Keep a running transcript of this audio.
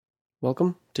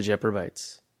Welcome to Jaipur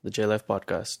Bites, the JLF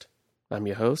podcast. I'm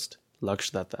your host,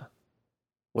 Laksh Datta.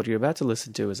 What you're about to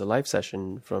listen to is a live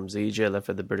session from ZJLF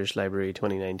at the British Library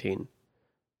 2019,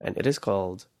 and it is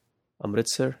called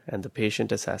Amritsar and the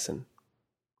Patient Assassin.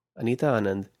 Anita,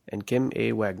 Anand, and Kim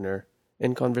A. Wagner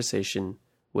in conversation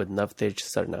with Navtej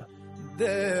Sarna.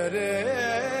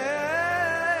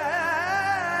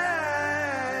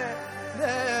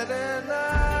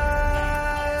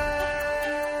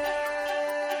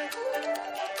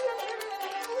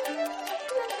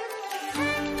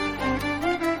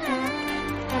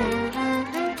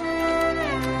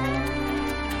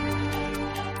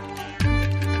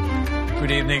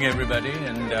 Good evening, everybody,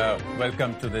 and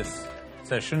welcome to this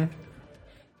session.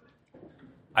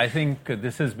 I think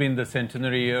this has been the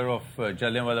centenary year of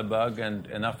Jallianwala Bagh, and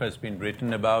enough has been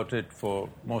written about it for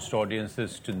most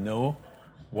audiences to know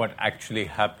what actually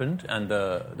happened and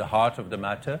the heart of the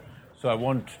matter. So I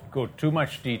won't go too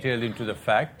much detail into the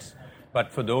facts,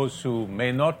 but for those who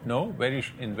may not know,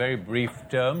 in very brief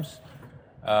terms,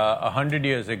 100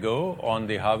 years ago, on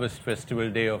the harvest festival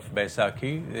day of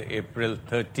Baisakhi, April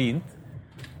 13th,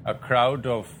 a crowd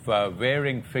of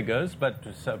varying figures, but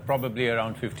probably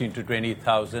around 15 to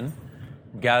 20,000,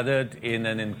 gathered in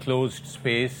an enclosed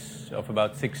space of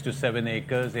about 6 to 7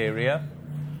 acres area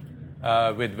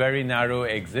with very narrow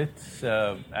exits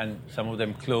and some of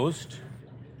them closed.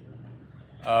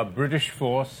 A British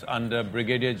force under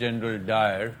Brigadier General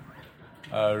Dyer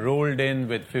rolled in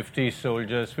with 50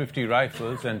 soldiers, 50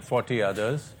 rifles and 40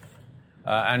 others,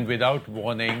 and without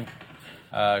warning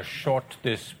shot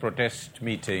into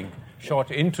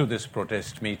this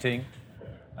protest meeting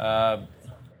at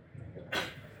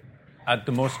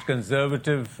the most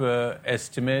conservative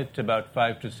estimate, about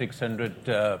 500 to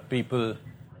 600 people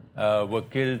were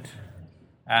killed,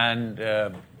 and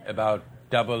about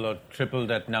double or triple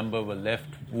that number were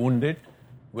left wounded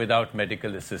without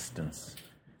medical assistance.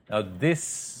 Now,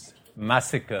 this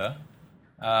massacre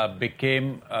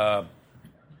became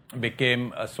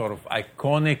a sort of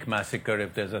iconic massacre,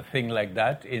 if there's a thing like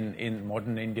that, in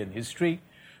modern Indian history,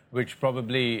 which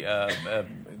probably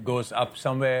goes up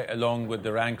somewhere along with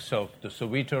the ranks of the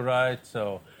Soweto riots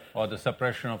or the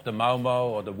suppression of the Mau Mau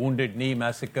or the Wounded Knee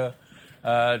massacre,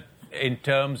 in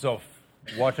terms of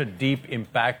what a deep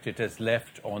impact it has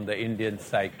left on the Indian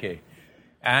psyche.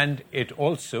 And it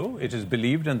is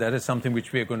believed, and that is something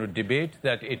which we are going to debate,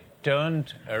 that it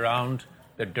turned around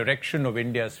the direction of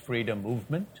India's freedom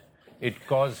movement. It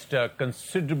caused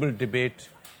considerable debate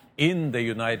in the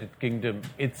United Kingdom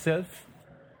itself.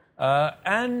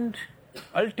 And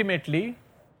ultimately,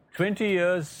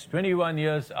 21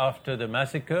 years after the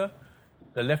massacre,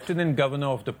 the Lieutenant Governor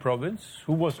of the province,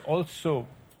 who was also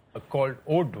called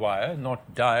O'Dwyer,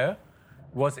 not Dyer,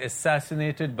 was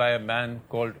assassinated by a man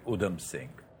called Udham Singh.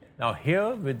 Now,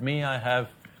 here with me I have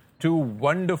two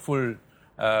wonderful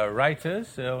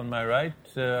writers. On my right,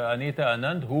 Anita,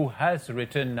 Anand, who has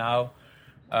written now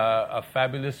a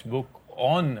fabulous book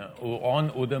on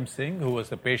Udham Singh, who was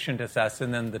the patient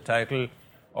assassin and the title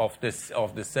of this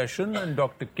session, and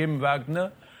Dr. Kim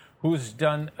Wagner, who's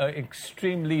done an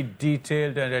extremely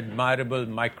detailed and admirable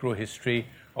micro-history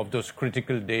of those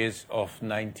critical days of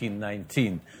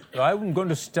 1919. So I'm going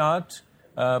to start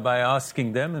by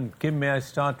asking them, and Kim, may I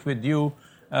start with you?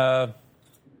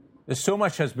 So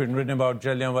much has been written about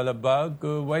Jallianwala Bagh.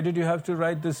 Why did you have to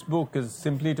write this book? Is it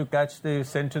simply to catch the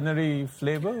centenary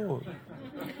flavor? Or?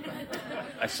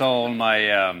 I saw all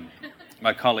my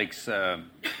colleagues,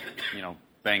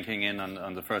 banking in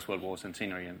on the First World War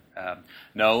centenary.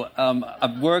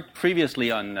 I've worked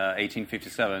previously on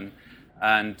 1857,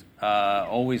 and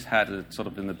always had it sort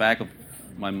of in the back of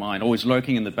my mind, always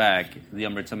lurking in the back. The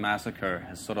Amritsar Massacre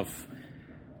has sort of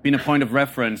been a point of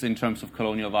reference in terms of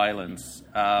colonial violence,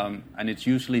 and it's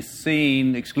usually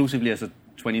seen exclusively as a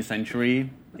 20th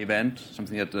century event,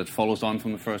 something that follows on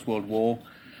from the First World War,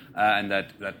 and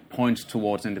that points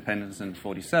towards independence in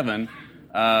 1947.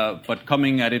 But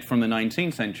coming at it from the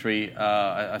 19th century,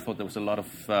 I thought there was a lot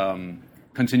of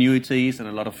continuities and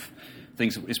a lot of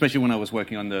things, especially when I was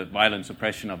working on the violent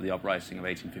suppression of the uprising of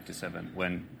 1857,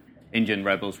 when Indian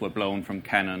rebels were blown from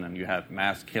cannon and you had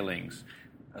mass killings.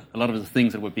 A lot of the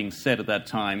things that were being said at that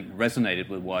time resonated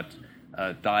with what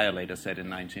Dyer later said in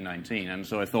 1919. And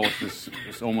so I thought this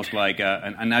was almost like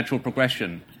a natural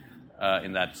progression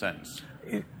in that sense.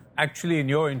 Actually, in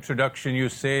your introduction, you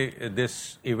say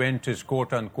this event is,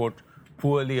 quote-unquote,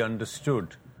 poorly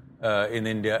understood in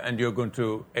India, and you're going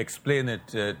to explain it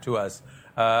to us.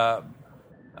 You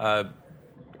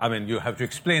have to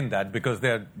explain that, because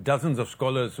there are dozens of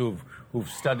scholars who've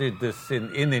studied this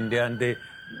in India,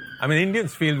 and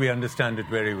Indians feel we understand it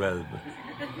very well.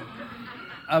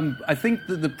 I think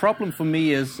the problem for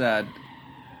me is that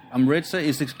Amritsar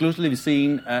is exclusively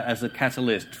seen as a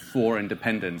catalyst for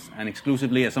independence and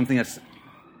exclusively as something that's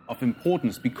of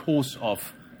importance because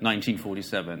of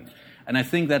 1947. And I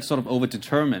think that sort of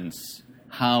overdetermines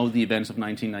how the events of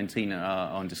 1919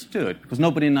 are understood, because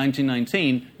nobody in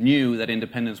 1919 knew that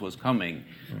independence was coming.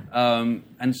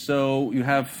 And so you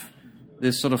have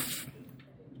this sort of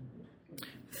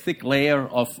thick layer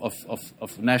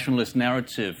of nationalist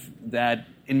narrative that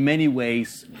in many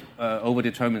ways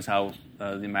overdetermines how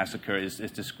the massacre is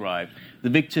described. The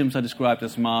victims are described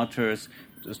as martyrs,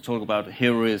 just talk about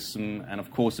heroism, and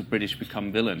of course the British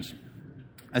become villains.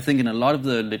 I think in a lot of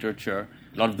the literature,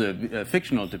 a lot of the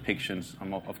fictional depictions,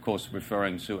 I'm of course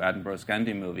referring to Attenborough's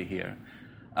Gandhi movie here,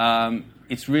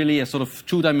 it's really a sort of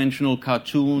two-dimensional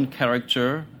cartoon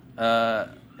character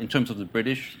in terms of the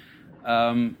British,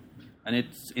 and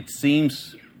it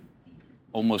seems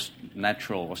almost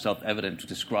natural or self-evident to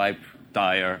describe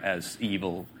Dyer as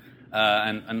evil,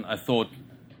 and I thought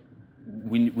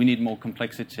we need more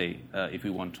complexity if we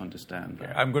want to understand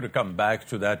that. I'm going to come back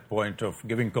to that point of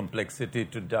giving complexity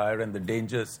to Dyer and the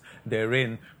dangers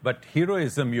therein. But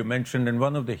heroism you mentioned, and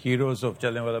one of the heroes of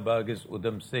Jallianwala Bagh is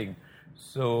Udham Singh.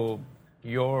 So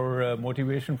your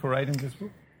motivation for writing this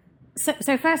book?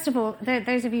 So first of all,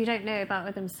 those of you who don't know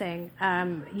about Udham Singh,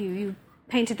 you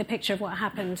painted the picture of what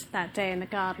happened that day in the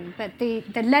garden. But the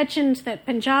legend that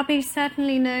Punjabis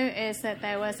certainly know is that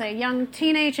there was a young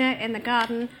teenager in the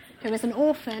garden who was an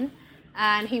orphan,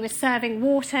 and he was serving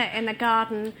water in the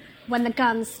garden when the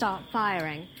guns start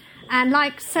firing. And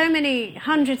like so many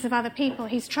hundreds of other people,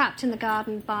 he's trapped in the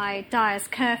garden by Dyer's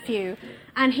curfew,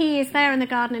 and he is there in the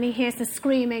garden and he hears the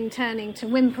screaming turning to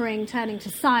whimpering, turning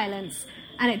to silence,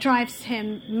 and it drives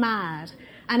him mad.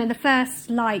 And in the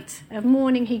first light of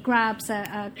morning, he grabs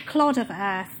a clod of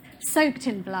earth soaked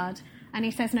in blood, and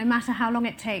he says, no matter how long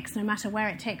it takes, no matter where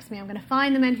it takes me, I'm going to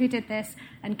find the men who did this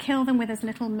and kill them with as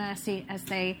little mercy as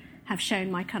they have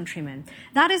shown my countrymen.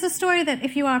 That is a story that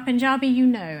if you are Punjabi, you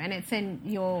know, and it's in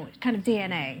your kind of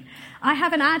DNA. I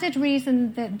have an added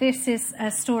reason that this is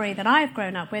a story that I've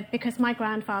grown up with because my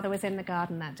grandfather was in the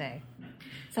garden that day.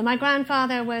 So my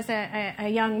grandfather was a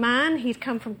young man. He'd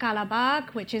come from Kalabagh,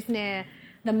 which is near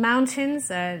the mountains,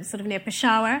 sort of near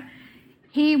Peshawar.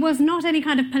 He was not any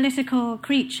kind of political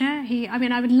creature.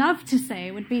 I would love to say,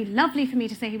 it would be lovely for me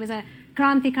to say he was a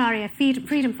Krantikari, a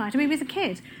freedom fighter. He was a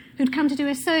kid who'd come to do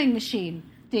a sewing machine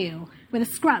deal with a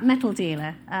scrap metal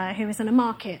dealer who was in a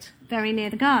market very near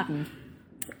the garden.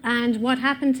 And what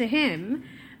happened to him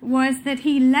was that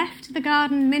he left the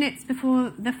garden minutes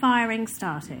before the firing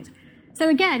started. So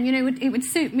again, it would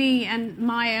suit me and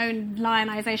my own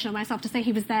lionization of myself to say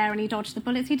he was there and he dodged the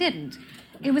bullets. He didn't.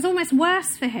 It was almost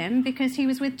worse for him because he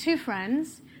was with two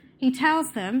friends. He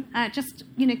tells them, just,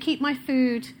 keep my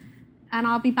food and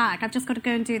I'll be back. I've just got to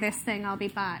go and do this thing. I'll be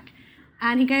back.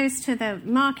 And he goes to the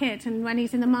market, and when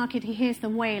he's in the market, he hears the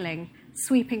wailing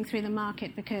sweeping through the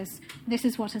market because this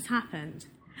is what has happened.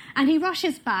 And he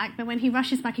rushes back, but when he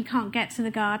rushes back, he can't get to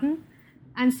the garden.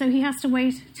 And so he has to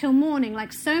wait till morning,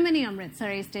 like so many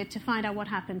Amritsaris did, to find out what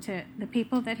happened to the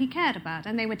people that he cared about,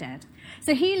 and they were dead.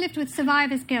 So he lived with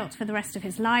survivor's guilt for the rest of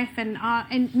his life and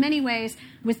in many ways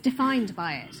was defined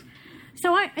by it.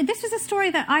 So this was a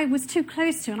story that I was too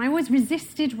close to, and I always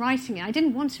resisted writing it. I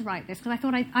didn't want to write this because I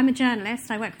thought I'm a journalist,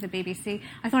 I work for the BBC,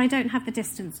 I thought I don't have the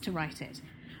distance to write it.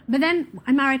 But then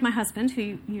I married my husband,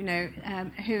 who you know,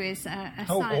 who is a science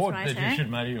writer. How odd that you should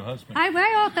marry your husband. I'm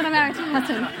very odd that I married my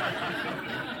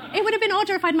husband. It would have been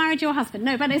odder if I'd married your husband.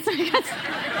 No, but it's...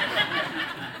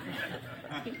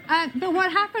 but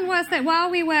what happened was that while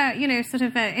we were, sort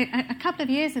of a couple of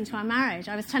years into our marriage,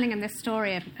 I was telling him this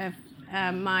story of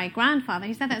my grandfather.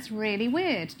 He said, that's really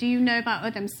weird. Do you know about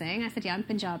Udham Singh? I said, yeah, I'm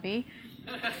Punjabi.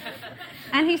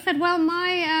 And he said, well,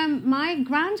 my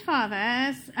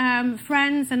grandfather's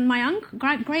friends and my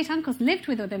great-uncles lived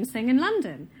with Udham Singh in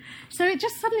London. So it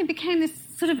just suddenly became this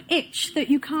sort of itch that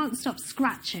you can't stop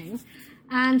scratching.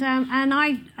 And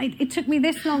it took me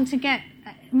this long to get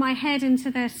my head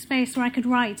into the space where I could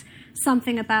write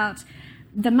something about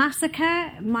the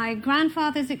massacre, my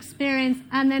grandfather's experience,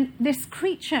 and then this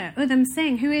creature, Udham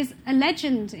Singh, who is a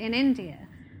legend in India.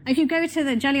 If you go to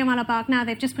the Jallianwala Bagh now,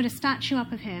 they've just put a statue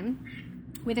up of him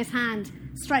with his hand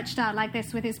stretched out like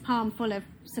this, with his palm full of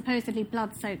supposedly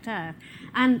blood-soaked earth.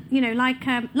 And, like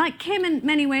Kim in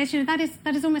many ways, that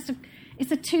is almost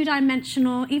it's a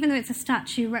two-dimensional, even though it's a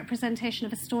statue, representation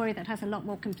of a story that has a lot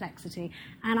more complexity.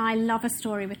 And I love a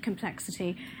story with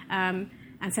complexity. And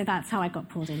so that's how I got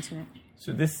pulled into it.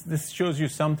 So this shows you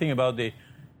something about the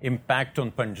impact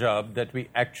on Punjab, that we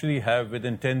actually have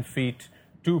within 10 feet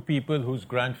two people whose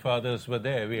grandfathers were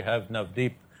there. We have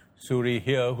Navdeep Suri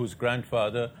here, whose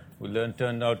grandfather, who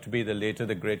turned out to be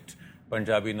the great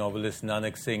Punjabi novelist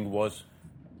Nanak Singh, was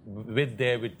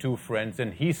there with two friends,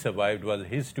 and he survived while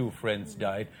his two friends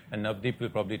died. And Navdeep will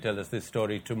probably tell us this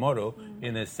story tomorrow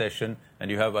in his session. And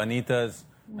you have Anita's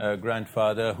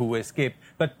grandfather who escaped.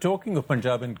 But talking of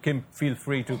Punjab, and Kim, feel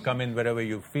free to come in wherever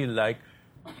you feel like,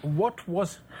 what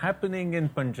was happening in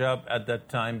Punjab at that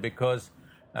time? Because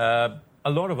a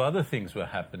lot of other things were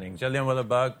happening. Jallianwala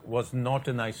Bagh was not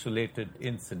an isolated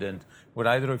incident. Would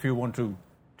either of you want to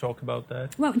talk about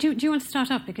that? Well, do you want to start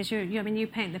off? Because you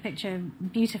paint the picture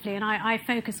beautifully, and I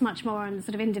focus much more on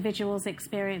sort of individuals'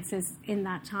 experiences in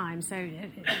that time. So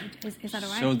is that all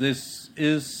right? So this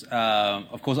is,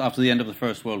 of course, after the end of the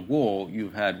First World War, you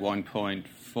had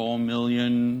 1.4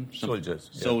 million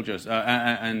soldiers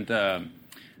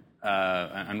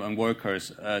and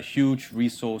workers, huge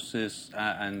resources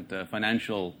and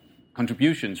financial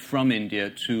contributions from India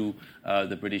to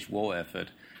the British war effort.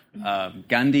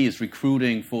 Gandhi is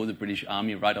recruiting for the British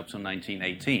Army right up to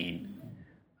 1918.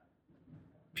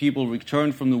 People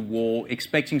returned from the war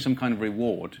expecting some kind of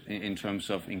reward in terms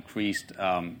of increased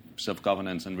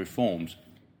self-governance and reforms.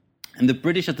 And the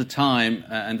British at the time,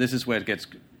 and this is where it gets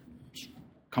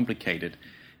complicated,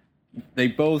 they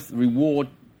both reward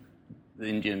the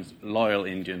Indians, loyal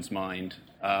Indians, mind,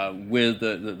 with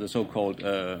the so-called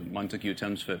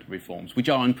Montagu-Chelmsford reforms, which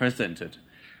are unprecedented.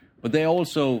 But they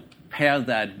also pair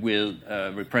that with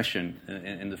repression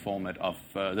in the format of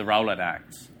the Rowlatt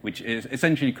Acts, which is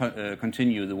essentially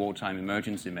continue the wartime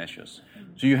emergency measures.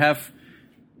 So you have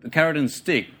the carrot and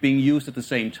stick being used at the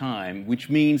same time, which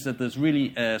means that there's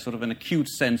really sort of an acute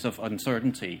sense of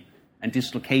uncertainty and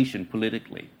dislocation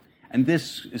politically. And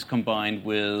this is combined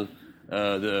with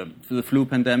the flu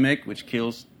pandemic, which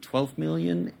kills 12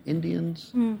 million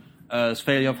Indians. There's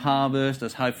failure of harvest,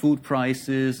 there's high food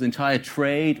prices, the entire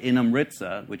trade in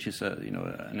Amritsar, which is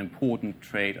an important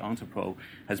trade entrepot,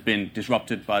 has been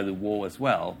disrupted by the war as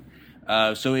well.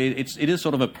 So it is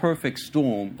sort of a perfect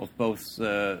storm of both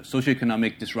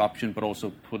socioeconomic disruption but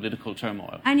also political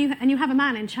turmoil. And you have a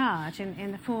man in charge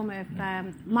in the form of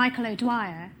Michael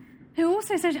O'Dwyer, who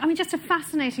also says, just a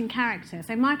fascinating character.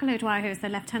 So Michael O'Dwyer, who is the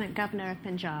Lieutenant Governor of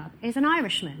Punjab, is an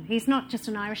Irishman. He's not just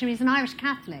an Irishman, he's an Irish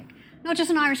Catholic. Not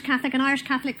just an Irish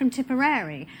Catholic from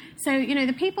Tipperary. So,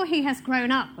 the people he has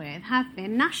grown up with have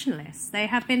been nationalists. They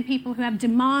have been people who have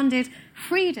demanded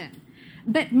freedom.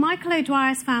 But Michael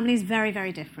O'Dwyer's family is very,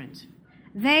 very different.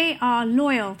 They are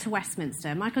loyal to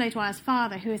Westminster. Michael O'Dwyer's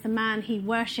father, who is the man he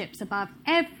worships above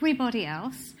everybody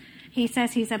else, he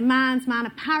says he's a man's man,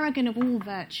 a paragon of all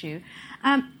virtue.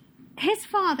 His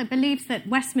father believes that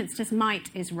Westminster's might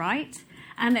is right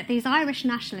and that these Irish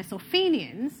nationalists or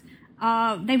Fenians,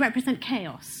 they represent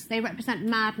chaos, they represent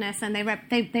madness, and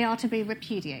they are to be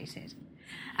repudiated.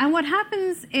 And what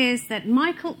happens is that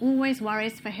Michael always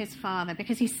worries for his father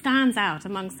because he stands out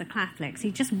amongst the Catholics.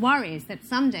 He just worries that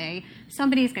someday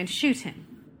somebody is going to shoot him.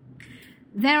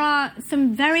 There are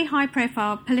some very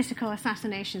high-profile political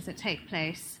assassinations that take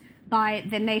place by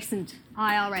the nascent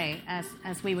IRA,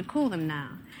 as we would call them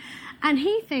now. And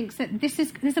he thinks that this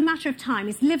is a matter of time.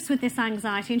 He lives with this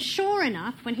anxiety. And sure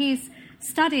enough, when he's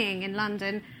studying in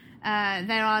London,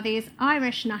 there are these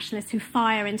Irish nationalists who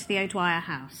fire into the O'Dwyer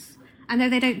house. And though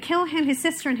they don't kill him, his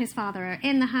sister and his father are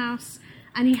in the house,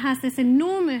 and he has this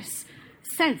enormous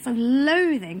sense of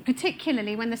loathing,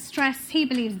 particularly when the stress, he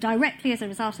believes directly as a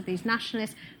result of these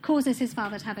nationalists, causes his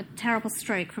father to have a terrible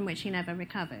stroke from which he never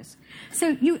recovers.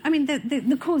 So,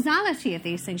 the causality of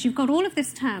these things, you've got all of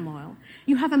this turmoil.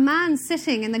 You have a man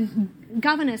sitting in the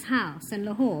governor's house in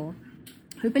Lahore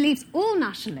who believes all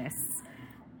nationalists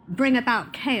bring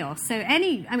about chaos. So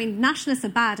nationalists are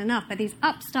bad enough, but these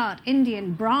upstart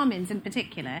Indian Brahmins in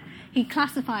particular, he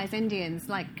classifies Indians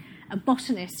like a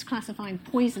botanist classifying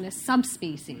poisonous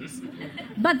subspecies.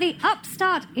 But the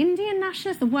upstart Indian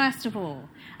nationalists, the worst of all.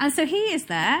 And so he is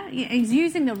there, he's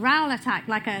using the Rowlatt Act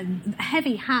like a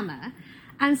heavy hammer,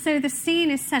 and so the scene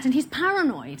is set, and he's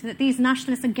paranoid that these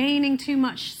nationalists are gaining too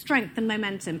much strength and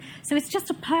momentum. So it's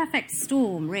just a perfect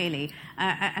storm, really,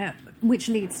 which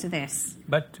leads to this.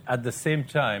 But at the same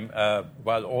time,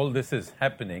 while all this is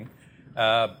happening,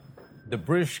 the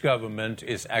British government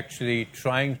is actually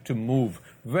trying to move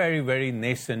very, very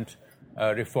nascent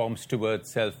reforms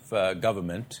towards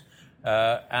self-government.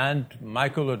 And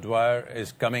Michael O'Dwyer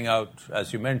is coming out,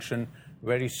 as you mentioned,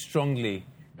 very strongly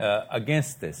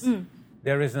against this.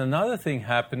 There is another thing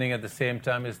happening at the same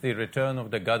time is the return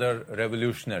of the Ghadar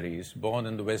revolutionaries born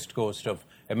on the west coast of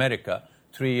America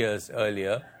 3 years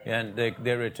earlier. And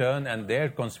they return, and their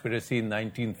conspiracy in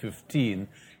 1915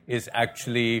 is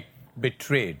actually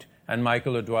betrayed. And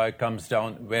Michael O'Dwyer comes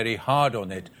down very hard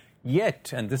on it.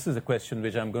 Yet, and this is a question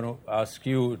which I'm going to ask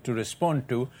you to respond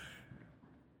to,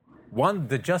 one,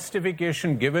 the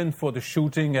justification given for the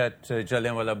shooting at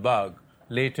Jallianwala Bagh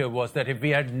later was that if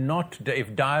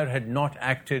Dyer had not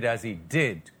acted as he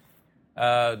did,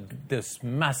 this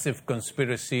massive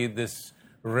conspiracy, this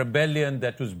rebellion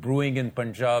that was brewing in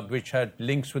Punjab, which had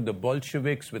links with the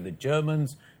Bolsheviks, with the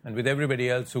Germans, and with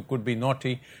everybody else who could be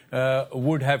naughty,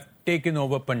 would have taken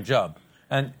over Punjab.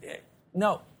 And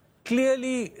now,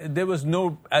 clearly, there was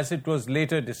no, as it was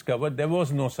later discovered, there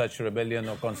was no such rebellion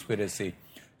or conspiracy.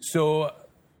 So,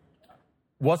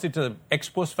 was it an ex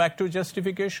post facto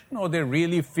justification, or they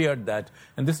really feared that?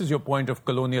 And this is your point of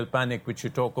colonial panic, which you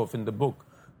talk of in the book.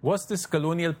 Was this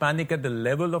colonial panic at the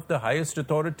level of the highest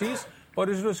authorities, or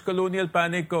is this colonial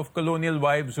panic of colonial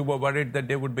wives who were worried that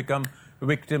they would become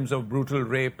victims of brutal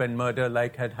rape and murder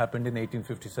like had happened in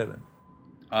 1857?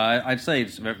 I'd say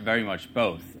it's very much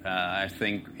both. I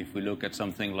think if we look at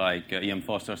something like E.M.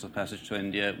 Foster's A Passage to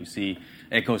India, we see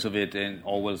echoes of it in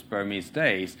Orwell's Burmese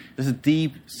Days. There's a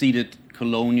deep-seated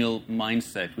colonial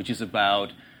mindset, which is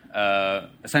about a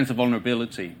sense of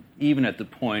vulnerability, even at the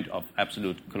point of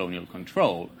absolute colonial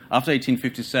control. After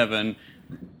 1857,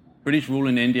 British rule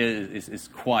in India is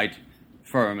quite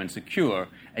firm and secure,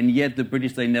 and yet the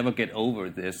British, they never get over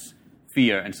this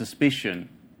fear and suspicion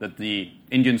that the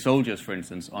Indian soldiers, for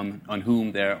instance, on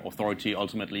whom their authority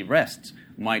ultimately rests,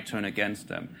 might turn against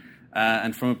them.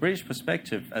 And from a British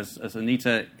perspective, as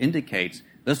Anita indicates,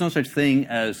 there's no such thing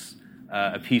as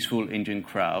a peaceful Indian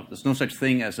crowd. There's no such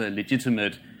thing as a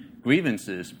legitimate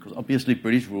grievances, because obviously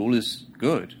British rule is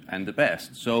good and the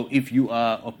best. So if you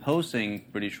are opposing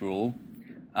British rule,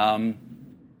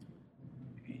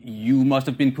 you must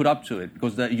have been put up to it,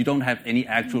 because you don't have any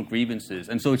actual grievances.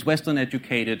 And so it's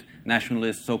Western-educated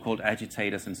nationalists, so-called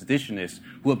agitators and seditionists,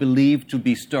 who are believed to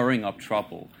be stirring up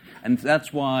trouble. And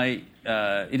that's why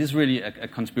it is really a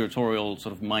conspiratorial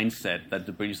sort of mindset that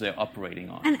the British are operating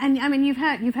on. And I mean, you've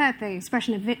heard the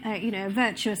expression of a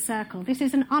virtuous circle. This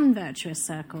is an unvirtuous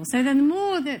circle. So then the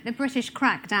more that the British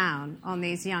crack down on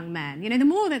these young men, the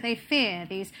more that they fear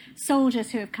these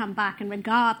soldiers who have come back and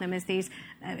regard them as these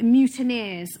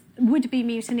mutineers, would-be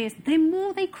mutineers, the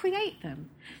more they create them.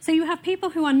 So you have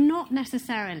people who are not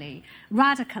necessarily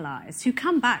radicalised, who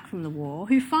come back from the war,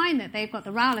 who find that they've got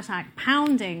the Rowlatt Act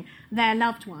pounding their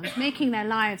loved ones, making their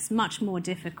lives much more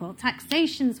difficult,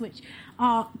 taxations which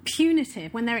are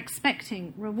punitive when they're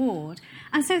expecting reward.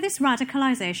 And so this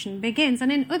radicalisation begins.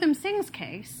 And in Udham Singh's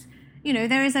case,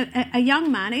 there is a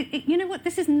young man. You know what?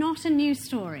 This is not a news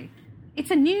story.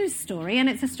 It's a news story, and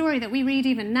it's a story that we read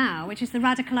even now, which is the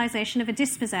radicalisation of a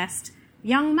dispossessed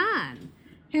young man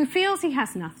who feels he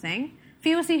has nothing,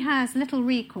 feels he has little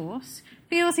recourse,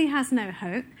 feels he has no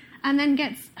hope, and then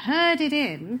gets herded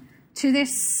in to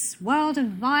this world of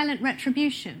violent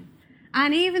retribution.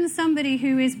 And even somebody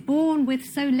who is born with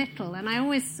so little, and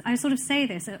I sort of say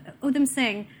this, Udham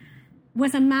Singh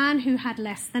was a man who had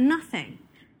less than nothing.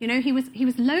 He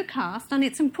was low caste, and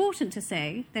it's important to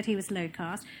say that he was low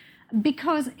caste,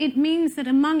 because it means that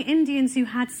among Indians who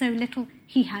had so little,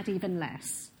 he had even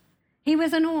less. He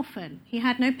was an orphan. He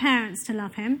had no parents to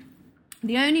love him.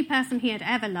 The only person he had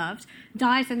ever loved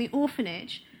dies in the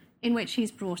orphanage in which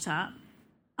he's brought up.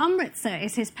 Amritsar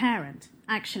is his parent,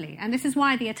 actually, and this is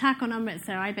why the attack on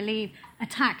Amritsar, I believe,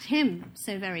 attacked him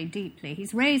so very deeply.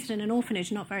 He's raised in an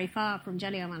orphanage not very far from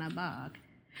Jallianwala Bagh.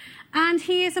 And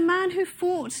he is a man who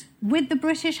fought with the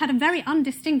British, had a very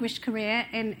undistinguished career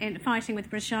in fighting with the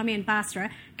British Army in Basra,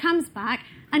 comes back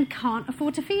and can't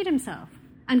afford to feed himself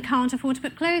and can't afford to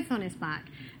put clothes on his back.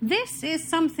 This is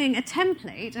something, a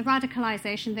template of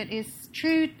radicalisation that is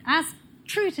true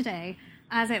today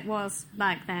as it was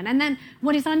back then. And then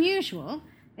what is unusual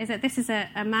is that this is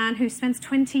a man who spends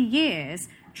 20 years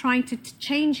trying to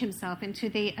change himself into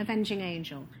the avenging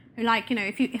angel. Who,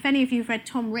 if any of you have read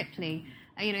Tom Ripley,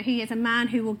 he is a man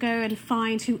who will go and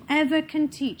find whoever can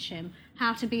teach him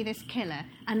how to be this killer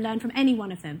and learn from any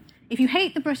one of them. If you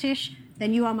hate the British,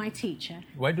 then you are my teacher.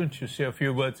 Why don't you say a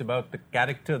few words about the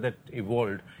character that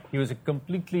evolved? He was a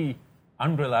completely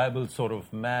unreliable sort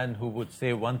of man who would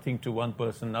say one thing to one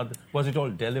person, another. Was it all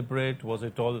deliberate? Was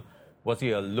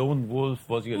he a lone wolf?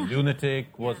 Was he a lunatic?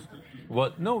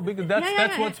 No, because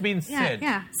that's what's been said.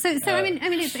 Yeah. So I mean,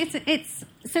 it's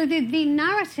so the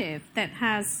narrative that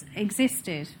has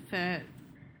existed for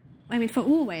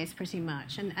always pretty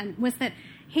much, and was that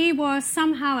he was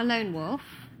somehow a lone wolf,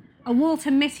 a Walter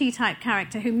Mitty type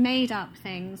character who made up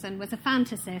things and was a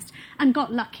fantasist and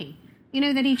got lucky.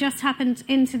 That he just happened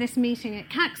into this meeting at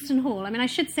Caxton Hall. I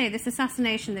should say this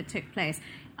assassination that took place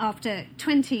after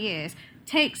 20 years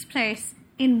takes place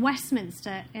in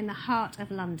Westminster, in the heart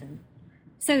of London.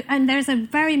 So, and there's a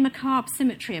very macabre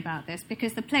symmetry about this,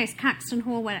 because the place, Caxton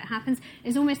Hall, where it happens,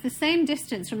 is almost the same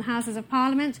distance from the Houses of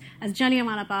Parliament as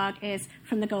Jallianwala Bagh is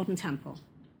from the Golden Temple.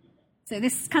 So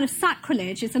this kind of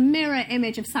sacrilege is a mirror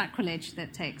image of sacrilege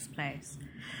that takes place.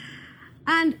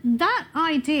 And that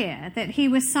idea that he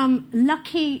was some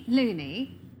lucky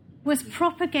loony was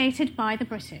propagated by the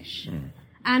British.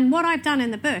 And what I've done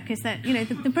in the book is that,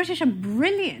 the British are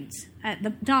brilliant at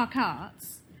the dark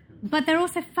arts, but they're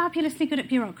also fabulously good at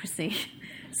bureaucracy.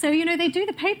 So, they do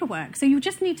the paperwork. So you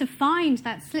just need to find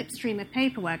that slipstream of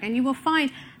paperwork, and you will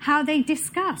find how they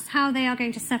discuss how they are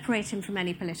going to separate him from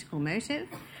any political motive,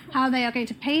 how they are going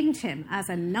to paint him as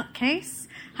a nutcase,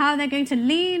 how they're going to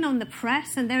lean on the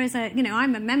press. And there is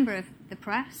I'm a member of the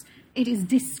press. It is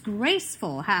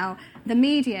disgraceful how the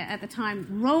media at the time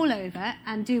roll over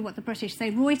and do what the British say,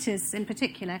 Reuters in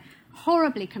particular,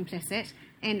 horribly complicit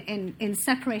in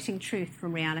separating truth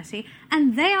from reality.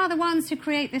 And they are the ones who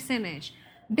create this image.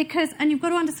 And you've got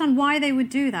to understand why they would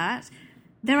do that.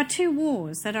 There are two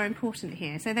wars that are important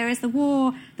here. So there is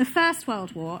the First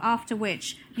World War, after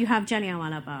which you have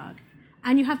Jallianwala Bagh.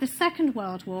 And you have the Second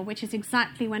World War, which is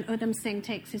exactly when Udham Singh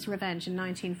takes his revenge in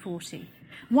 1940.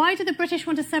 Why do the British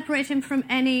want to separate him from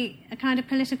any kind of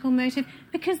political motive?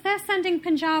 Because they're sending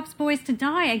Punjab's boys to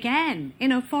die again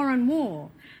in a foreign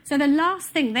war. So the last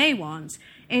thing they want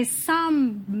is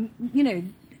some,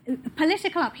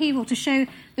 political upheaval to show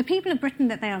the people of Britain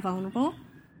that they are vulnerable,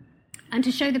 and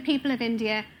to show the people of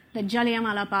India that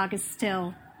Jallianwala Bagh is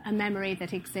still a memory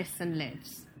that exists and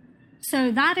lives.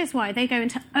 So that is why they go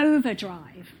into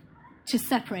overdrive to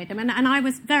separate them. And I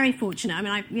was very fortunate.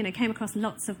 I came across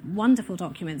lots of wonderful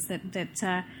documents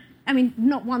that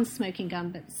not one smoking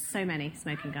gun, but so many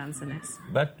smoking guns in this.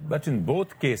 But in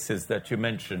both cases that you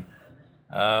mentioned,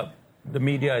 the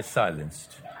media is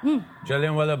silenced.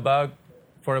 Jallianwala Bagh,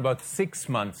 for about 6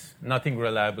 months, nothing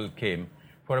reliable came.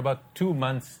 For about 2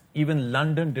 months, even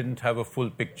London didn't have a full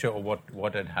picture of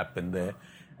what had happened there.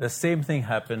 The same thing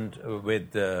happened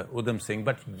with Udham Singh,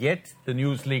 but yet the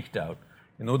news leaked out.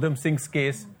 In Udham Singh's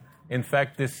case, in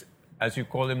fact, this, as you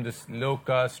call him, this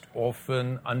low-caste,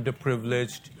 orphan,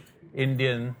 underprivileged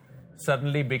Indian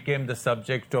suddenly became the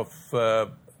subject of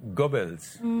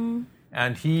Goebbels.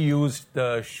 And he used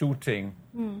the shooting.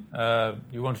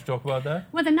 You want to talk about that?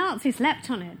 Well, the Nazis leapt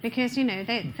on it because,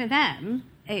 for them,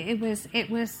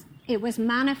 it was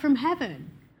manna from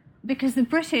heaven. Because the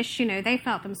British, they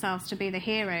felt themselves to be the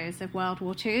heroes of World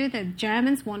War II. The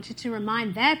Germans wanted to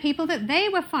remind their people that they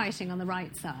were fighting on the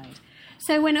right side.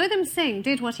 So when Udham Singh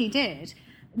did what he did,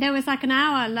 there was like an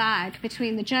hour lag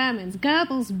between the Germans.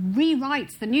 Goebbels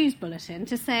rewrites the news bulletin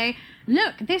to say,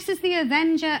 look, this is the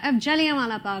avenger of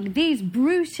Jallianwala Bagh, these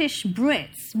brutish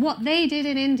Brits, what they did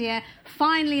in India,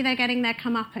 finally they're getting their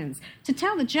comeuppance. To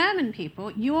tell the German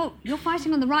people, you're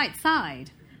fighting on the right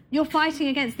side. You're fighting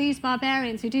against these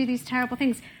barbarians who do these terrible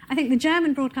things. I think the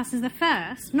German broadcast is the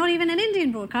first, not even an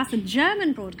Indian broadcast, a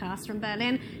German broadcast from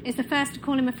Berlin is the first to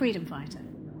call him a freedom fighter.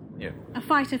 Yeah. A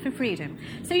fighter for freedom.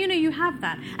 So, you have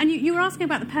that. And you were asking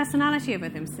about the personality of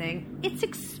Udham Singh. It's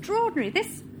extraordinary.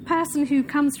 This person who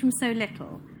comes from so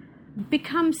little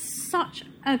becomes such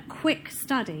a quick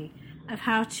study of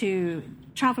how to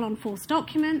travel on false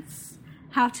documents,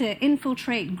 how to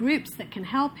infiltrate groups that can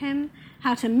help him,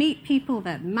 how to meet people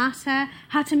that matter,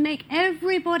 how to make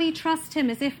everybody trust him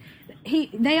as if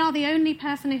they are the only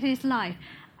person in his life.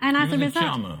 And as a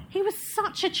result, he was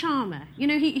such a charmer.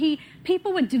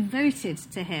 People were devoted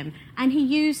to him, and he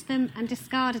used them and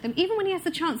discarded them. Even when he has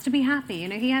the chance to be happy,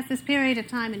 he has this period of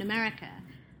time in America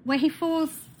where he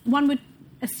falls, one would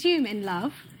assume, in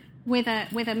love with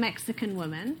a Mexican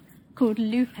woman called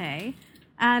Lupe.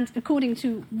 And according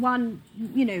to one,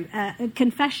 a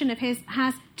confession of his,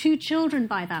 has 2 children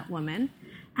by that woman,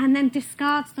 and then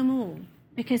discards them all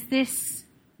because this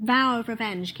vow of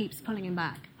revenge keeps pulling him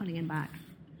back.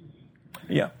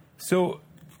 Yeah. So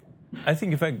I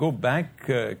think if I go back,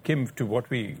 Kim, to what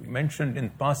we mentioned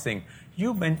in passing,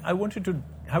 I wanted to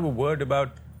have a word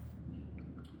about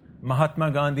Mahatma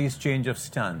Gandhi's change of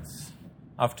stance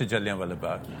after Jallianwala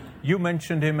Bagh. You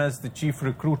mentioned him as the chief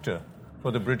recruiter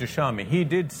for the British Army. He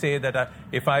did say that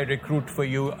if I recruit for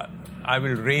you, I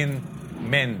will rain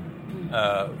men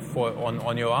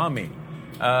on your army.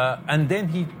 And then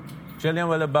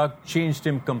Jallianwala Bagh changed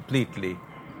him completely.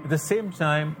 At the same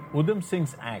time, Udham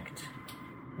Singh's act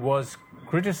was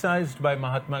criticized by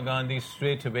Mahatma Gandhi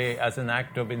straight away as an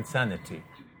act of insanity.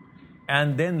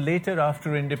 And then later,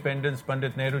 after independence,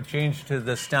 Pandit Nehru changed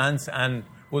the stance and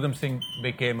Udham Singh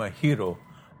became a hero.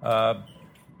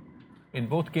 In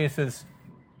both cases,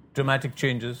 dramatic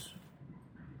changes,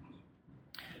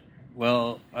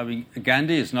 Well, I mean,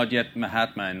 Gandhi is not yet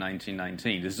Mahatma in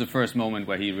 1919. This is the first moment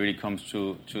where he really comes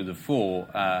to the fore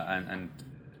and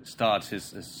starts his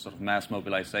sort of mass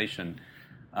mobilization.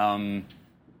 To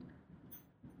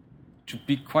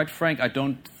be quite frank, I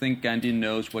don't think Gandhi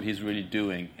knows what he's really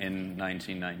doing in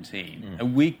 1919. A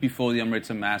week before the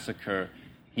Amritsar Massacre,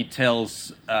 he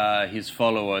tells his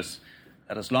followers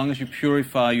that as long as you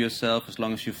purify yourself, as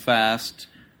long as you fast,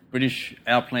 British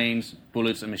airplanes,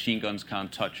 bullets, and machine guns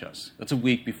can't touch us. That's a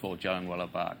week before Jallianwala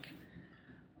Bagh.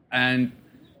 And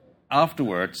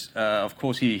afterwards, of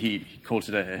course, he calls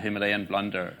it a Himalayan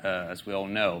blunder, as we all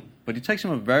know. But it takes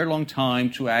him a very long time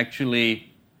to actually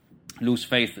lose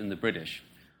faith in the British.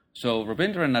 So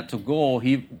Rabindranath Tagore,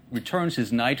 he returns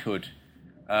his knighthood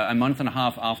a month and a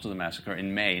half after the massacre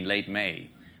in late May.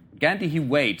 Gandhi, he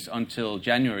waits until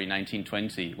January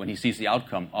 1920 when he sees the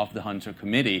outcome of the Hunter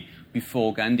Committee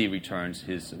before Gandhi returns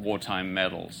his wartime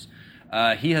medals.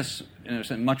 He has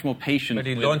much more patience. But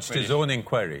he launched his own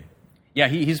inquiry. Yeah,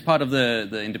 he's part of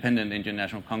the Independent Indian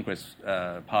National Congress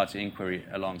Party inquiry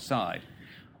alongside.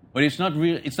 But it's not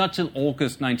till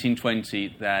August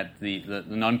 1920 that the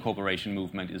non-cooperation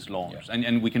movement is launched. Yeah.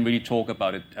 And we can really talk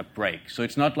about it a break. So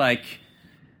it's not like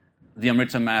the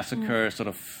Amritsar Massacre sort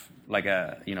of like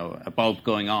a bulb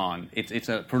going on. It's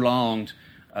a prolonged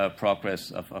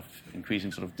progress of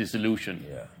increasing sort of dissolution.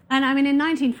 Yeah. And I mean, in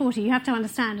 1940, you have to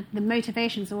understand the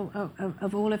motivations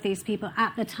of all of these people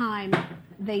at the time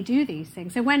they do these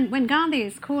things. So when Gandhi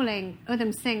is calling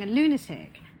Udham Singh a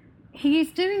lunatic, he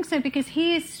is doing so because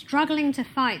he is struggling to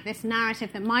fight this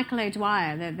narrative that Michael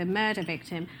O'Dwyer, the murder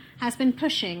victim, has been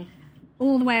pushing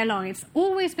all the way along. It's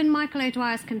always been Michael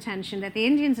O'Dwyer's contention that the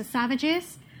Indians are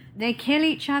savages, they kill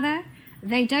each other,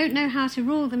 they don't know how to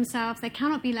rule themselves, they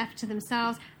cannot be left to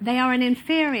themselves, they are an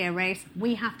inferior race,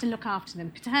 we have to look after them.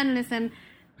 Paternalism,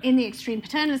 in the extreme,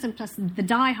 paternalism plus the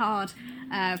die-hard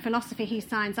philosophy he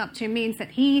signs up to means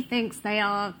that he thinks they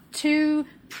are too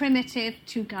primitive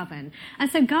to govern. And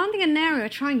so Gandhi and Nehru are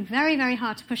trying very, very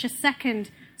hard to push a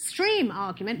second stream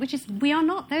argument, which is we are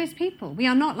not those people. We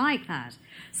are not like that.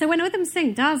 So when Udham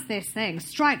Singh does this thing,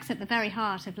 strikes at the very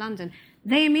heart of London,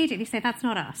 they immediately say, that's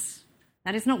not us.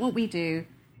 That is not what we do.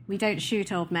 We don't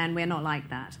shoot old men. We're not like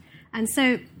that. And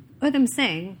so Udham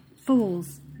Singh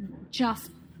falls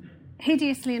just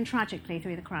hideously and tragically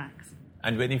through the cracks.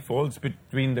 And when he falls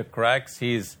between the cracks,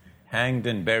 he's hanged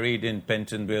and buried in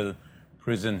Pentonville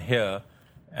prison here.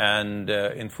 And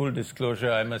in full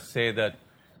disclosure, I must say that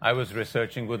I was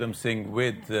researching Udham Singh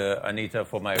with Anita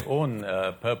for my own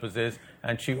purposes,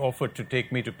 and she offered to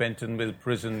take me to Pentonville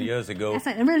prison years ago That's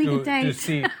a really good date.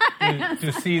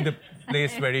 to see the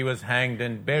place where he was hanged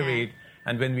and buried. Yeah.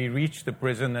 And when we reached the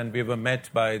prison and we were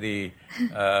met by the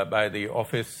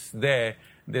office there,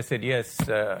 they said, yes,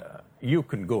 you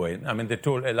can go in. I mean, they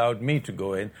allowed me to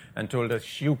go in and told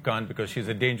us you can't because she's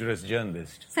a dangerous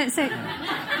journalist. So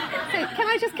can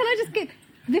I just give...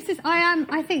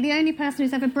 I think, the only person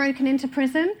who's ever broken into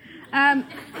prison.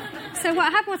 So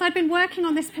what happened was I'd been working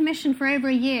on this permission for over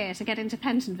a year to get into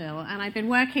Pentonville, and I'd been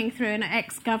working through an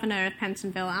ex-governor of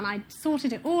Pentonville, and I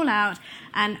sorted it all out,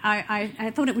 and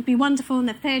I thought it would be wonderful in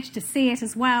the page to see it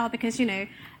as well, because,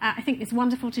 I think it's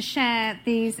wonderful to share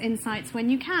these insights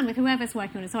when you can with whoever's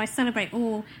working on it. So I celebrate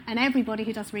all and everybody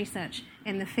who does research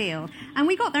in the field. And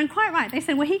we got there, and quite right, they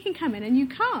said, well, he can come in and you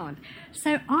can't.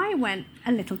 So I went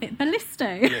a little bit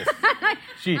ballisto. Yes.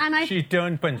 She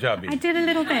turned Punjabi. I did a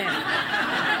little bit.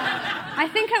 I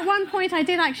think at one point I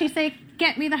did actually say,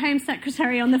 get me the Home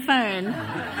Secretary on the phone.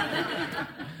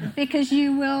 Because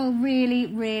you will really,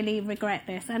 really regret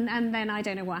this. And then I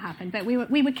don't know what happened. But we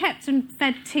were kept and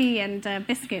fed tea and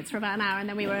biscuits for about an hour, and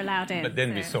then we were allowed in. But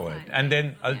then we saw it. And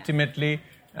then ultimately,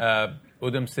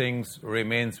 Udham Singh's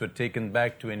remains were taken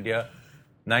back to India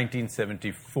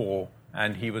 1974,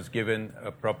 and he was given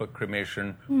a proper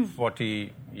cremation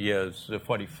 44 years.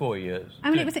 I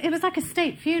mean, it was like a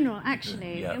state funeral,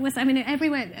 actually. Yeah. It was,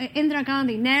 everywhere. Indira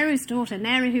Gandhi, Nehru's daughter,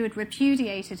 Nehru, who had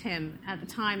repudiated him at the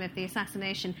time of the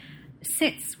assassination,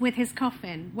 sits with his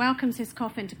coffin, welcomes his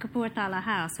coffin to Kapurthala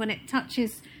House. When it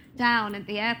touches down at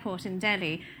the airport in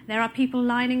Delhi, there are people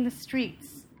lining the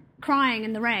streets, crying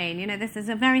in the rain. This is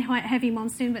a very heavy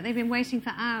monsoon, but they've been waiting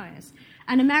for hours.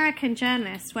 An American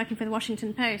journalist working for the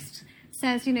Washington Post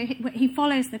says, he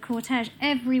follows the cortege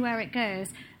everywhere it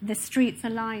goes. The streets are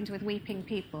lined with weeping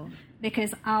people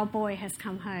because our boy has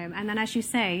come home. And then, as you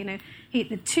say,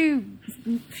 the two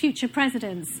future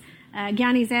presidents,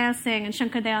 Gyani Zail Singh and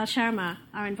Shankar Dayal Sharma,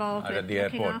 are involved at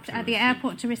the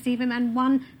airport to receive him, and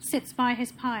one sits by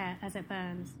his pyre as it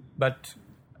burns. But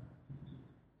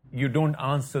you don't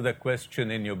answer the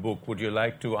question in your book. Would you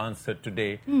like to answer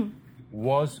today?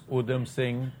 was Udham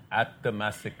Singh at the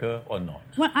massacre or not?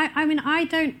 Well, I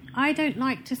don't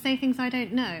like to say things I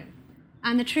don't know.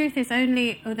 And the truth is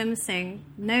only Udham Singh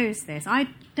knows this. I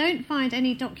don't find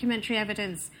any documentary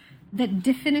evidence that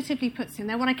definitively puts him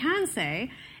there. What I can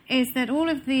say is that all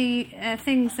of the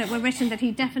things that were written that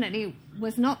he definitely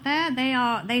was not there,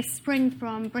 they spring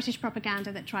from British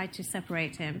propaganda that tried to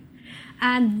separate him.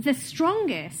 And the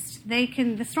strongest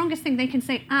thing they can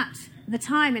say at the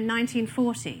time in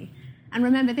 1940, and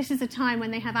remember, this is a time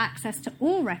when they have access to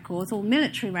all records, all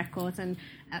military records, and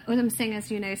Udham Singh,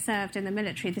 as you know, served in the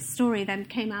military. This story then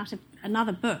came out of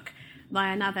another book by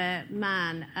another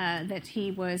man that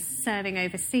he was serving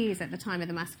overseas at the time of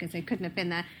the massacre, so he couldn't have been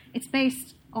there. It's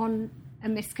based on a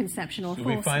misconception or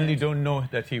falsehood. We finally don't know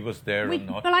that he was there or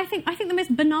not. Well, I think the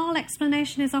most banal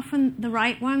explanation is often the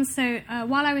right one. So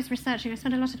while I was researching, I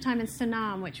spent a lot of time in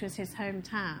Sanam, which was his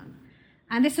hometown.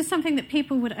 And this was something that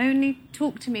people would only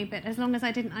talk to me, but as long as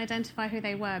I didn't identify who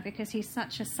they were, because he's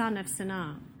such a son of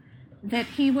Sanam, that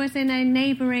he was in a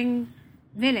neighbouring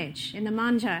village in the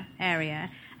Manja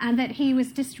area, and that he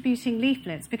was distributing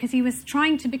leaflets because he was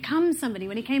trying to become somebody.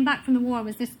 When he came back from the war,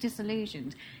 was this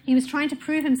disillusioned. He was trying to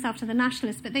prove himself to the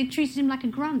nationalists, but they treated him like a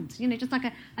grunt, just like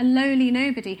a lowly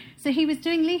nobody. So he was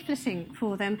doing leafleting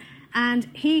for them, and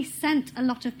he sent a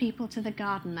lot of people to the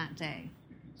garden that day.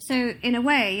 So in a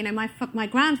way, my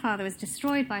grandfather was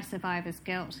destroyed by survivor's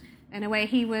guilt. In a way,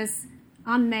 he was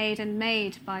unmade and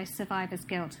made by survivor's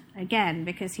guilt again,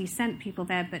 because he sent people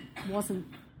there but wasn't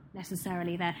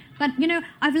necessarily there. But,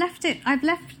 I've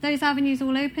left those avenues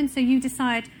all open, so you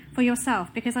decide for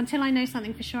yourself, because until I know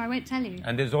something for sure, I won't tell you.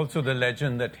 And there's also the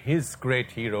legend that his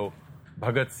great hero,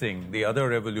 Bhagat Singh, the other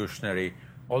revolutionary,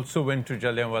 also went to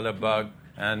Jallianwala Bagh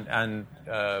and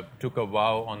took a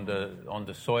vow on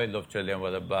the soil of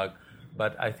Jallianwala Bagh.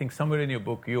 But I think somewhere in your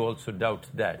book you also doubt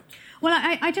that. Well,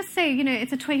 I just say,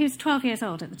 he was 12 years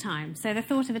old at the time. So the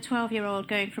thought of a 12-year-old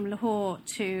going from Lahore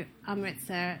to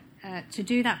Amritsar to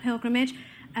do that pilgrimage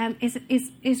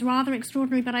is rather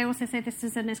extraordinary. But I also say this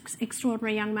is an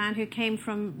extraordinary young man who came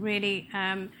from really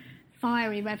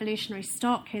fiery revolutionary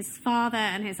stock. His father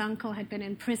and his uncle had been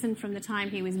in prison from the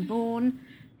time he was born,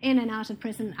 in and out of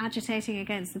prison, agitating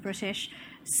against the British.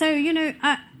 So,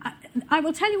 I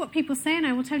will tell you what people say and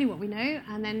I will tell you what we know,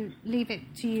 and then leave it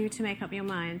to you to make up your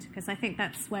mind, because I think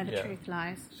that's where the truth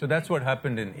lies. So that's what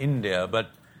happened in India,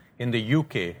 but in the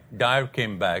UK, Dyer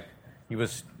came back. He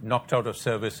was knocked out of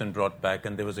service and brought back,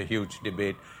 and there was a huge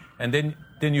debate. And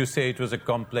then you say it was a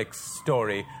complex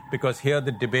story, because here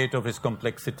the debate of his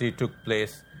complexity took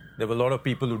place. There were a lot of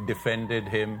people who defended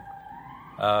him.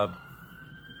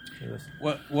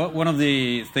 Well, one of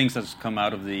the things that's come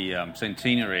out of the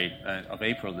centenary of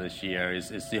April this year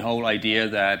is the whole idea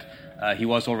that he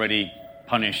was already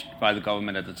punished by the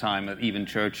government at the time, that even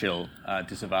Churchill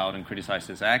disavowed and criticized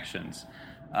his actions,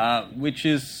 which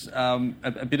is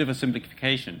a bit of a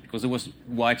simplification, because there was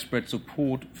widespread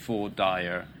support for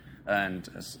Dyer, and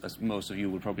as most of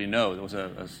you will probably know, there was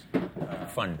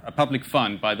a public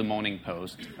fund by the Morning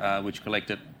Post, which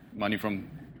collected money from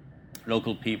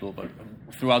local people, but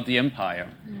throughout the empire.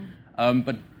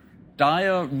 But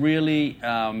Dyer really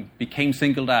became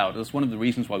singled out. That's one of the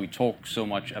reasons why we talk so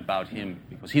much about him,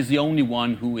 because he's the only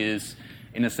one who is,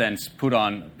 in a sense, put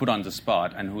on the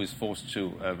spot and who is forced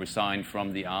to resign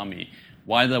from the army.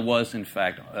 While there was, in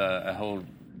fact, a whole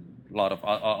lot of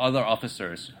other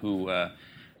officers who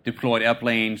deployed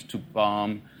airplanes to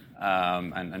bomb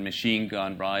and machine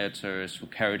gun rioters, who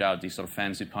carried out these sort of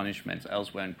fancy punishments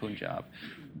elsewhere in Punjab.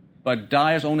 But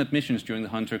Dyer's own admissions during the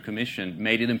Hunter Commission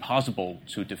made it impossible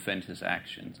to defend his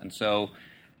actions. And so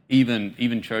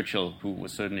even Churchill, who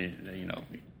was certainly,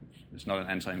 is not an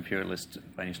anti-imperialist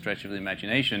by any stretch of the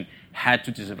imagination, had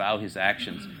to disavow his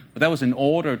actions. But that was in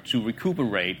order to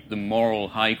recuperate the moral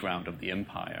high ground of the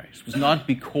empire. It was not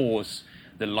because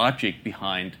the logic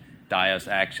behind Dyer's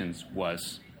actions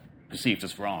was perceived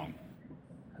as wrong.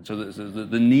 So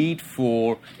the need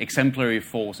for exemplary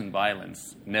force and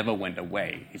violence never went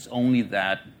away. It's only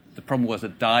that the problem was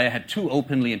that Dyer had too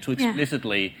openly and too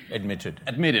explicitly admitted.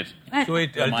 So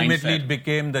it ultimately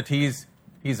became that he's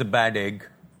a bad egg.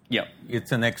 Yeah,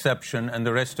 it's an exception, and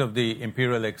the rest of the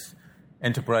imperial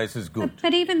enterprise is good.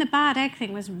 But even the bad egg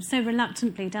thing was so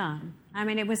reluctantly done. I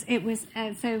mean, it was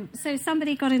so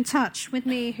somebody got in touch with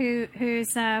me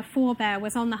whose forebear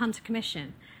was on the Hunter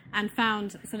Commission, and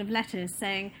found sort of letters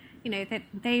saying, that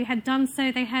they had done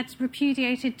so, they had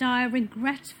repudiated Dyer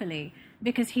regretfully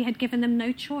because he had given them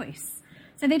no choice.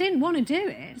 So they didn't want to do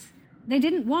it. They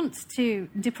didn't want to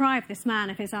deprive this man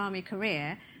of his army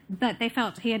career, but they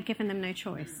felt he had given them no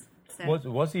choice. So.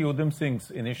 Was he Udham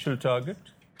Singh's initial target?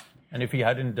 And if he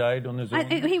hadn't died on his own?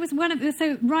 He was one of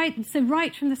the...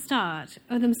 right from the start,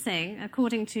 Udham Singh,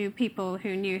 according to people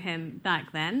who knew him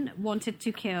back then, wanted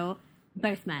to kill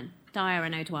both men, Dyer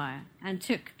and O'Dwyer, and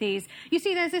took these... You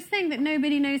see, there's this thing that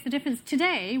nobody knows the difference.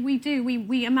 Today, we do.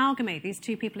 We amalgamate these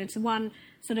two people into one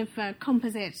sort of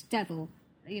composite devil.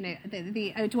 You know,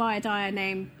 the O'Dwyer-Dyer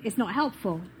name is not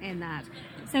helpful in that.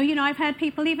 So, you know, I've heard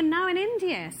people even now in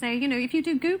India say, you know, if you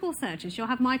do Google searches, you'll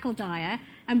have Michael Dyer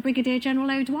and Brigadier General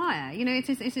O'Dwyer. You know,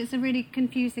 it's a really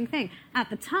confusing thing. At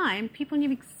the time, people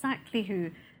knew exactly who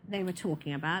they were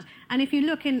talking about. And if you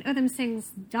look in Udham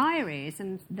Singh's diaries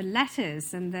and the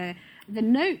letters and the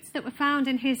notes that were found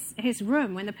in his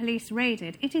room when the police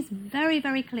raided, it is very,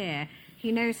 very clear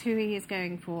he knows who he is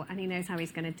going for and he knows how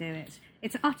he's going to do it.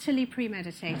 It's utterly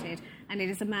premeditated, and it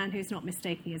is a man who's not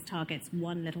mistaking his targets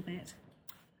one little bit.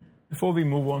 Before we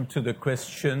move on to the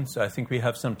questions, I think we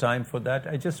have some time for that.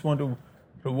 I just want to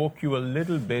provoke you a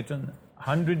little bit. And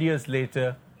 100 years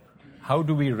later, how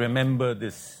do we remember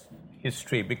this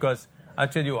history? Because I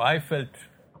tell you, I felt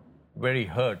very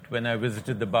hurt when I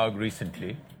visited the Bagh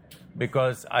recently,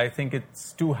 because I think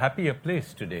it's too happy a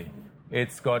place today.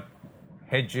 It's got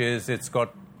hedges, it's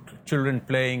got children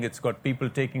playing, it's got people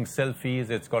taking selfies,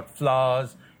 it's got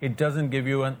flowers. It doesn't give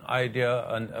you an idea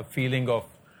and a feeling of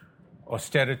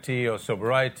austerity or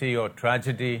sobriety or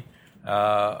tragedy,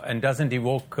 and doesn't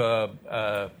evoke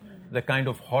the kind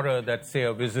of horror that, say,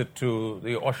 a visit to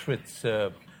the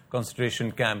Auschwitz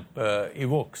concentration camp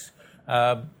evokes.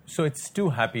 So it's too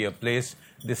happy a place.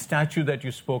 The statue that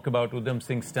you spoke about, Udham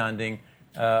Singh standing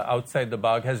outside the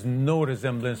Bagh, has no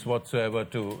resemblance whatsoever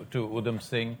to Udham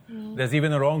Singh. There's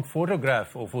even a wrong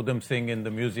photograph of Udham Singh in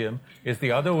the museum. It's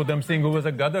the other Udham Singh who was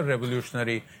a Ghadar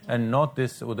revolutionary and not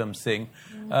this Udham Singh.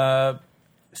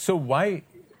 So why...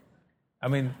 I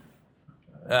mean...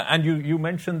 and you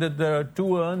mentioned that there are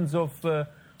 2 urns of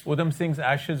Udham Singh's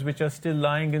ashes which are still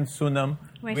lying in Sunam,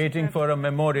 waiting for a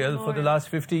memorial for the last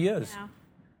 50 years.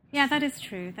 Yeah, that is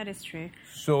true. That is true.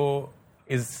 So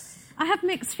I have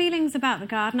mixed feelings about the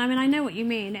garden. I mean, I know what you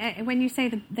mean. When you say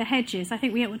the hedges, I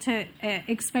think we ought to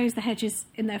expose the hedges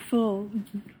in their full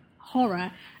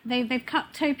horror. They've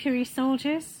cut topiary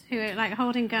soldiers who are like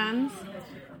holding guns.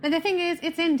 But the thing is,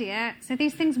 it's India, so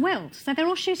these things wilt. So they're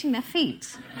all shooting their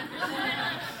feet.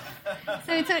 So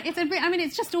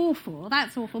it's just awful.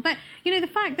 That's awful. But, you know,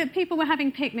 the fact that people were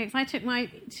having picnics, I took my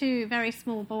 2 very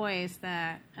small boys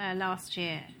there last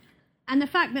year, and the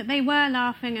fact that they were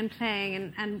laughing and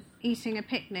playing and eating a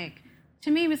picnic,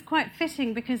 to me was quite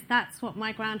fitting, because that's what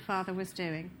my grandfather was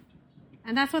doing.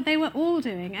 And that's what they were all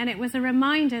doing. And it was a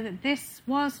reminder that this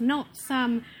was not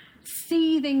some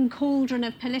seething cauldron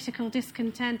of political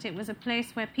discontent. It was a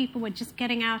place where people were just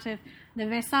getting out of the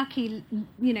Vaisakhi,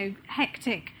 you know,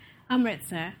 hectic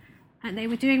Amritsar, and they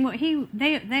were doing what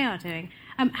they are doing.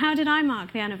 How did I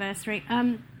mark the anniversary?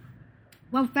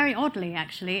 Well, very oddly,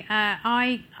 actually.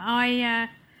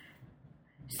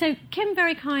 So Kim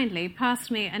very kindly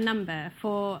passed me a number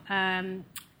for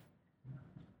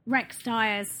Rex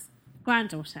Dyer's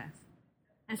granddaughter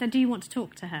and said, do you want to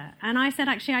talk to her? And I said,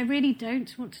 actually, I really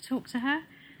don't want to talk to her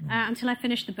until I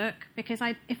finish the book, because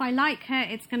if I like her,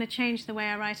 it's going to change the way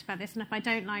I write about this, and if I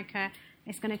don't like her,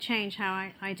 it's going to change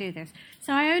how I do this.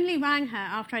 So I only rang her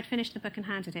after I'd finished the book and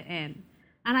handed it in.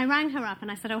 And I rang her up and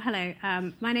I said, oh, hello,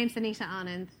 my name's Anita,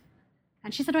 Anand.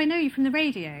 And she said, oh, I know you from the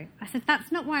radio. I said,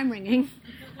 that's not why I'm ringing.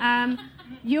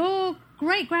 Your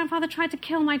great-grandfather tried to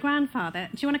kill my grandfather.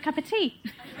 Do you want a cup of tea?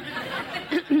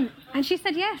 And she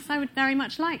said, yes, I would very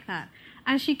much like that.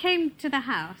 And she came to the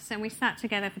house and we sat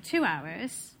together for 2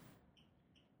 hours.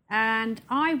 And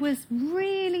I was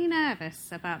really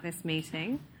nervous about this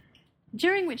meeting,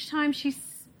 during which time she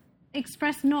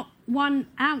expressed not 1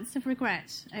 ounce of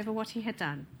regret over what he had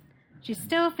done. She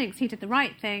still thinks he did the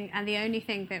right thing and the only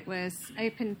thing that was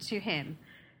open to him.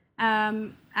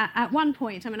 At one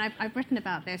point, I mean, I've written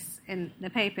about this in the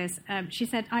papers, she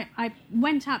said, I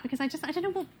went out because I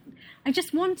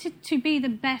just wanted to be the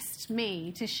best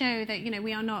me, to show that, you know,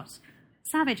 we are not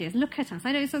savages. Look at us.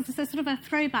 I know it's a sort of a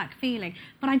throwback feeling,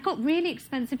 but I got really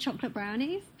expensive chocolate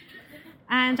brownies.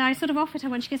 And I sort of offered her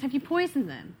one. She goes, have you poisoned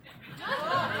them?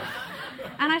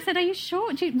 And I said, are you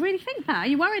sure? Do you really think that? Are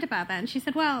you worried about that? And she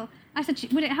said, well, I said,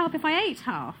 would it help if I ate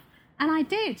half? And I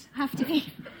did have to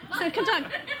eat.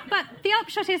 But the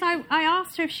upshot is I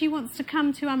asked her if she wants to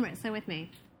come to Amritsar with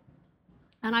me.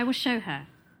 And I will show her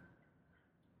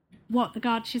what the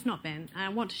garden, she's not been. And I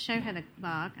want to show her the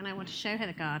Bagh, and I want to show her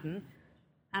the garden.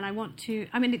 And I want to,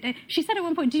 I mean, she said at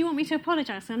one point, do you want me to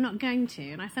apologise? And I'm not going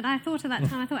to. And I said, I thought at that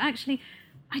time, actually,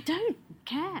 I don't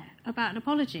care about an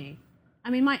apology. I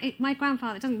mean, my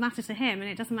grandfather, it doesn't matter to him and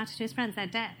it doesn't matter to his friends, they're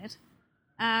dead.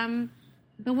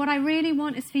 But what I really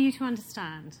want is for you to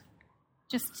understand,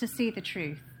 just to see the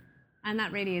truth. And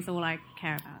that really is all I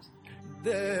care about.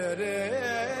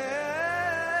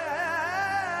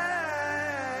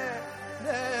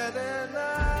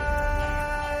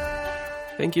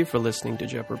 Thank you for listening to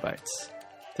Jaipur Bites.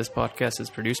 This podcast is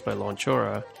produced by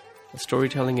Launchora, a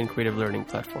storytelling and creative learning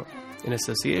platform, in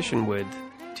association with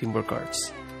Teamwork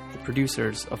Arts, the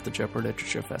producers of the Jaipur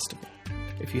Literature Festival.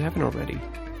 If you haven't already,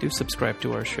 do subscribe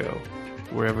to our show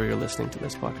wherever you're listening to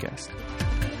this podcast.